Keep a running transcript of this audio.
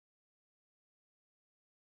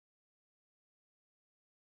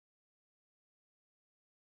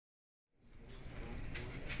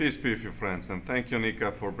Peace be with you, friends, and thank you,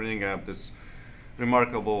 Nika, for bringing up this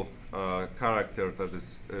remarkable character that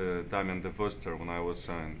is Damian de Vuster. When I was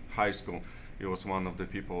in high school, he was one of the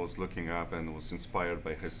people I was looking up and was inspired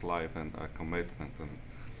by his life and commitment. And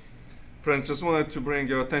friends, just wanted to bring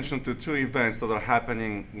your attention to two events that are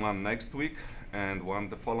happening, one next week and one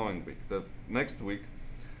the following week. The next week,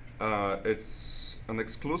 it's an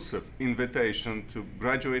exclusive invitation to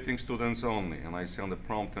graduating students only, and I see on the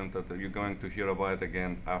prompter that you're going to hear about it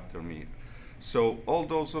again after me. So all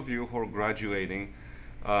those of you who are graduating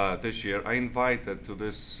this year are invited to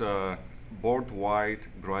this board-wide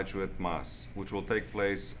graduate mass, which will take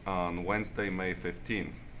place on Wednesday, May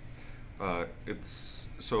 15th.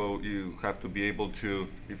 So you have to be able to,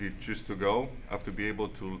 if you choose to go, have to be able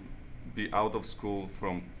to be out of school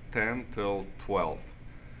from 10 till 12.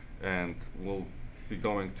 And we'll be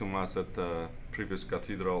going to Mass at the previous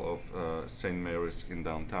Cathedral of St. Mary's in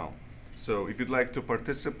downtown. So if you'd like to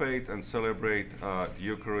participate and celebrate the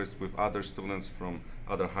Eucharist with other students from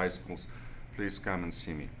other high schools, please come and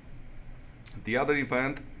see me. The other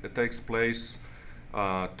event, it takes place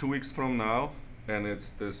 2 weeks from now, and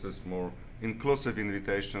this is more inclusive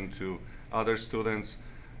invitation to other students.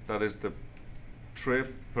 That is the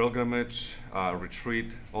trip, pilgrimage,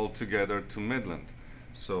 retreat all together to Midland.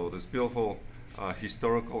 So this beautiful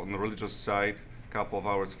historical and religious site, a couple of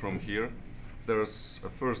hours from here. There's a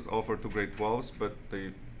first offer to grade 12s, but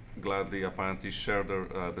they gladly apparently share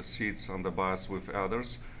the seats on the bus with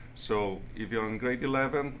others. So if you're in grade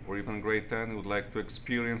 11 or even grade 10 and would like to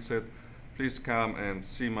experience it, please come and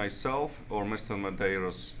see myself or Mr.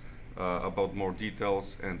 Medeiros about more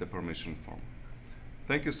details and the permission form.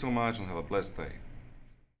 Thank you so much and have a blessed day.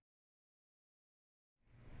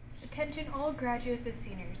 Attention all graduates and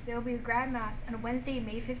seniors. There will be a Grand Mass on Wednesday,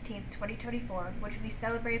 May 15th, 2024, which will be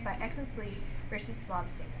celebrated by Excellence Lee versus Slav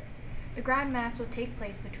Singer. The Grand Mass will take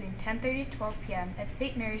place between 10:30 to 12 p.m. at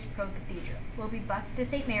St. Mary's Pro Cathedral. We'll be bused to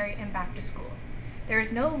St. Mary and back to school. There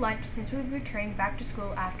is no lunch since we will be returning back to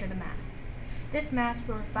school after the Mass. This Mass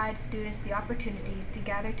will provide students the opportunity to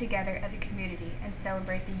gather together as a community and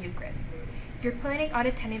celebrate the Eucharist. If you're planning on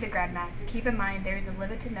attending the Grand Mass, keep in mind there is a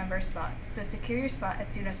limited number of spots, so secure your spot as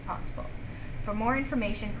soon as possible. For more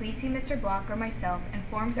information, please see Mr. Block or myself, and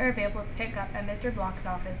forms are available to pick up at Mr. Block's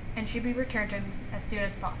office and should be returned to him as soon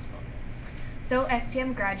as possible. So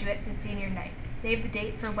STM graduates and senior nights, save the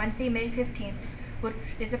date for Wednesday, May 15th, which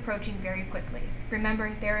is approaching very quickly.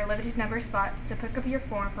 Remember, there are a limited number of spots, so pick up your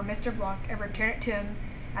form for Mr. Block and return it to him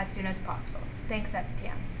as soon as possible. Thanks,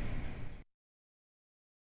 STM.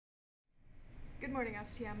 Good morning,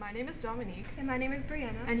 STM. My name is Dominique. And my name is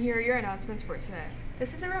Brianna. And here are your announcements for today.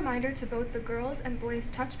 This is a reminder to both the girls and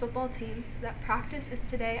boys touch football teams that practice is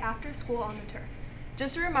today after school on the turf.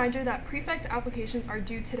 Just a reminder that prefect applications are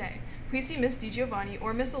due today. Please see Ms. DiGiovanni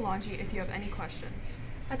or Ms. Alongi if you have any questions.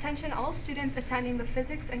 Attention all students attending the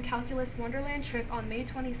Physics and Calculus Wonderland trip on May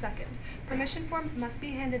 22nd. Permission forms must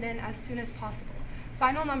be handed in as soon as possible.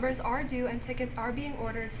 Final numbers are due and tickets are being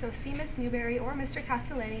ordered, so see Ms. Newberry or Mr.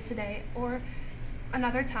 Castellani today or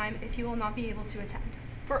another time if you will not be able to attend.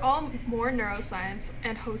 For all more neuroscience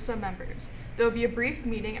and HOSA members, there will be a brief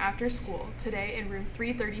meeting after school today in room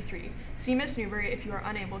 333. See Ms. Newberry if you are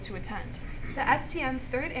unable to attend. The STM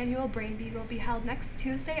 3rd Annual Brain Bee will be held next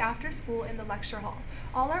Tuesday after school in the lecture hall.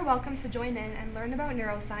 All are welcome to join in and learn about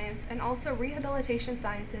neuroscience and also rehabilitation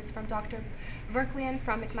sciences from Dr. Verklian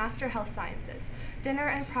from McMaster Health Sciences. Dinner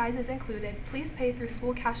and prizes included. Please pay through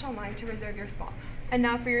School Cash Online to reserve your spot. And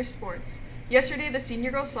now for your sports. Yesterday, the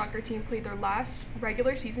senior girls soccer team played their last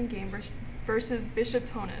regular season game versus Bishop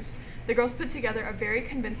Tonus. The girls put together a very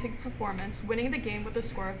convincing performance, winning the game with a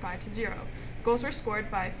score of 5-0. Goals were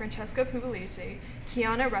scored by Francesca Pugliese,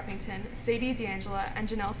 Kiana Reppington, Sadie D'Angela, and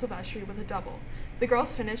Janelle Silvestri with a double. The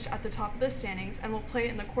girls finished at the top of the standings and will play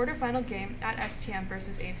in the quarterfinal game at STM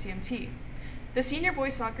versus ACMT. The senior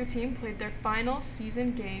boys soccer team played their final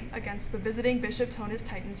season game against the visiting Bishop Tonus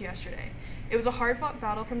Titans yesterday. It was a hard-fought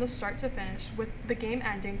battle from the start to finish, with the game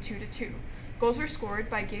ending 2-2. Goals were scored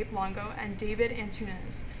by Gabe Longo and David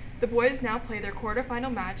Antunes. The boys now play their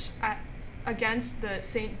quarterfinal match against the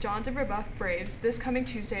St. John de Brebeuf Braves this coming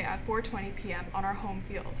Tuesday at 4:20 p.m. on our home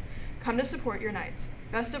field. Come to support your Knights.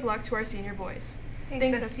 Best of luck to our senior boys.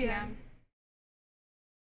 Thanks STM.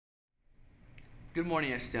 Good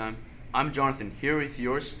morning, STM. I'm Jonathan, here with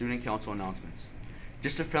your Student Council announcements.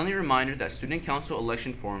 Just a friendly reminder that Student Council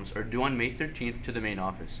election forms are due on May 13th to the main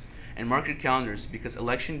office, and mark your calendars because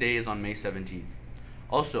Election Day is on May 17th.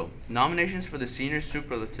 Also, nominations for the senior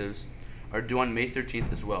superlatives are due on May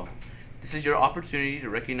 13th as well. This is your opportunity to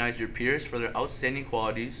recognize your peers for their outstanding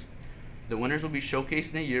qualities. The winners will be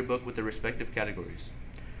showcased in a yearbook with their respective categories.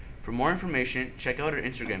 For more information, check out our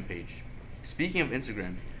Instagram page. Speaking of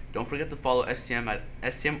Instagram, don't forget to follow STM at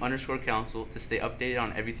STM_council to stay updated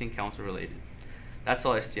on everything council related. That's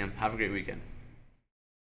all, STM. Have a great weekend.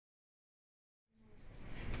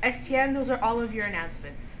 STM, those are all of your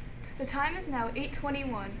announcements. The time is now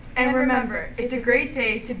 8:21. And remember, it's a great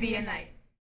day to be a knight.